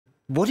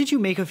What did you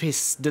make of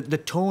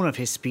the tone of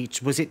his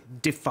speech? Was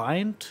it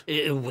defiant?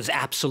 It was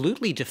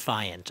absolutely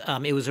defiant.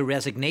 It was a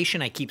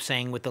resignation, I keep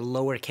saying, with the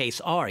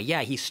lowercase r.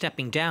 Yeah, he's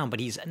stepping down,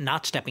 but he's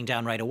not stepping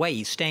down right away.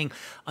 He's staying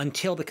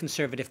until the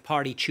Conservative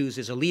Party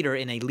chooses a leader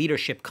in a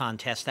leadership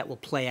contest that will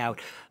play out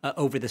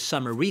over the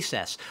summer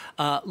recess.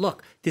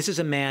 Look, this is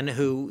a man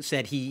who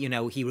said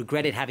he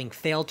regretted having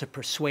failed to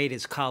persuade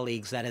his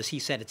colleagues that, as he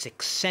said, it's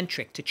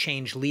eccentric to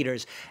change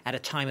leaders at a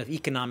time of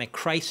economic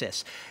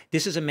crisis.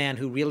 This is a man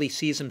who really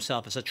sees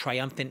himself as a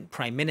triumphant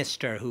prime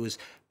minister who's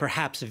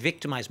perhaps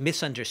victimized,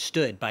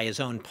 misunderstood by his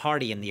own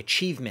party and the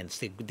achievements,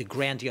 the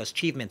grandiose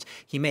achievements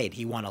he made.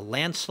 He won a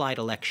landslide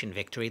election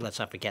victory, let's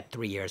not forget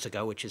 3 years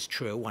ago, which is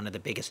true, one of the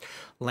biggest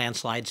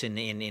landslides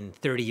in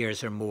 30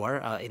 years or more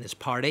in his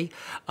party.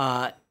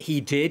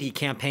 He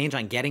campaigned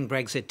on getting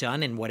Brexit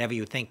done, and whatever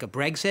you think of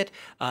Brexit,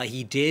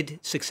 he did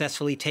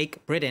successfully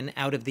take Britain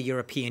out of the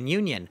European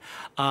Union.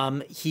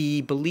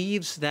 He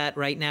believes that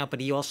right now,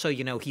 but he also,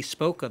 he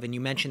spoke of, and you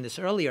mentioned this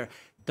earlier,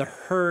 the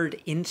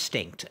herd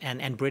instinct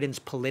and Britain's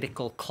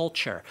political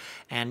culture.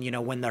 And,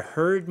 when the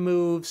herd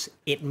moves,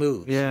 it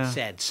moves, yeah. He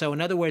said. So in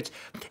other words,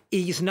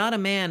 he's not a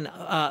man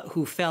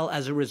who fell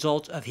as a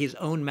result of his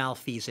own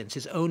malfeasance,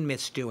 his own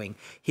misdoing,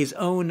 his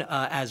own,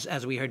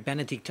 as we heard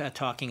Benedict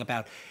talking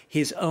about,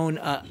 his own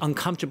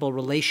uncomfortable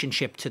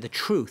relationship to the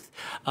truth,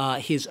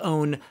 his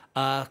own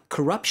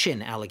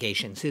corruption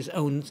allegations, his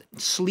own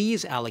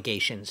sleaze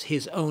allegations,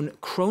 his own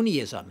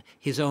cronyism,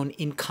 his own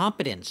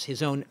incompetence,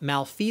 his own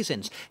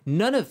malfeasance.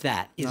 None of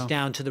that is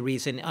down to the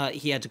reason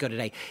he had to go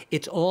today.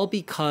 It's all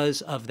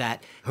because of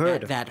that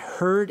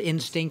herd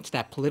instinct,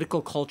 that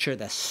political culture,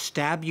 the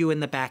stab you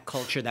in the back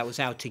culture that was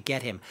out to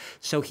get him.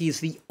 So he's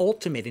the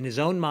ultimate, in his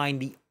own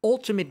mind, the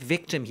ultimate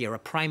victim here, a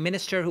prime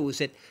minister who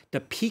was at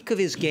the peak of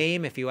his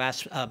game, if you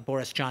ask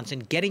Boris Johnson,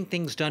 getting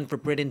things done for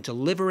Britain,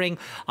 delivering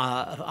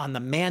on the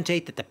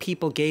mandate that the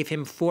people gave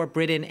him for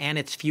Britain and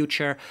its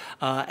future,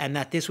 and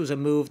that this was a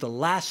move, the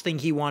last thing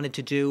he wanted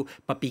to do,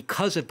 but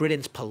because of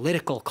Britain's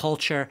political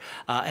culture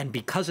and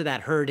because of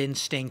that herd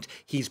instinct,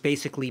 he's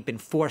basically been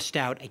forced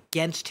out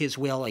against his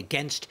will,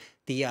 against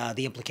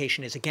the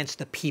implication is against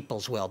the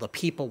people's will. The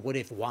people would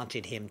have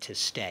wanted him to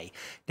stay.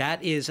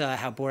 That is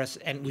how Boris,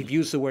 and we've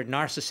used the word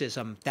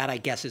narcissism, that I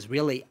guess is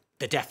really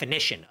the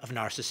definition of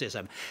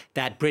narcissism,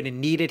 that Britain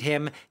needed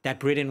him, that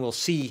Britain will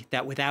see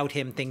that without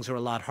him things are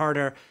a lot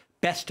harder.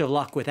 Best of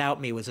luck without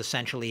me was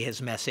essentially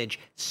his message.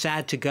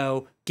 Sad to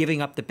go,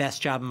 giving up the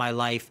best job of my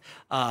life.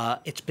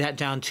 It's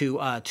down to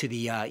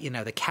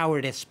the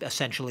cowardice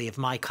essentially of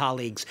my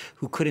colleagues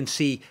who couldn't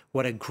see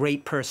what a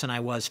great person I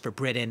was for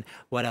Britain,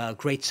 what a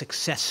great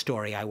success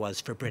story I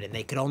was for Britain.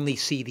 They could only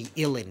see the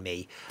ill in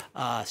me.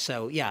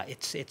 So yeah,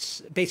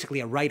 it's basically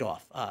a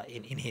write-off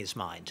in his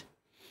mind.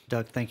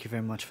 Doug, thank you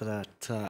very much for that.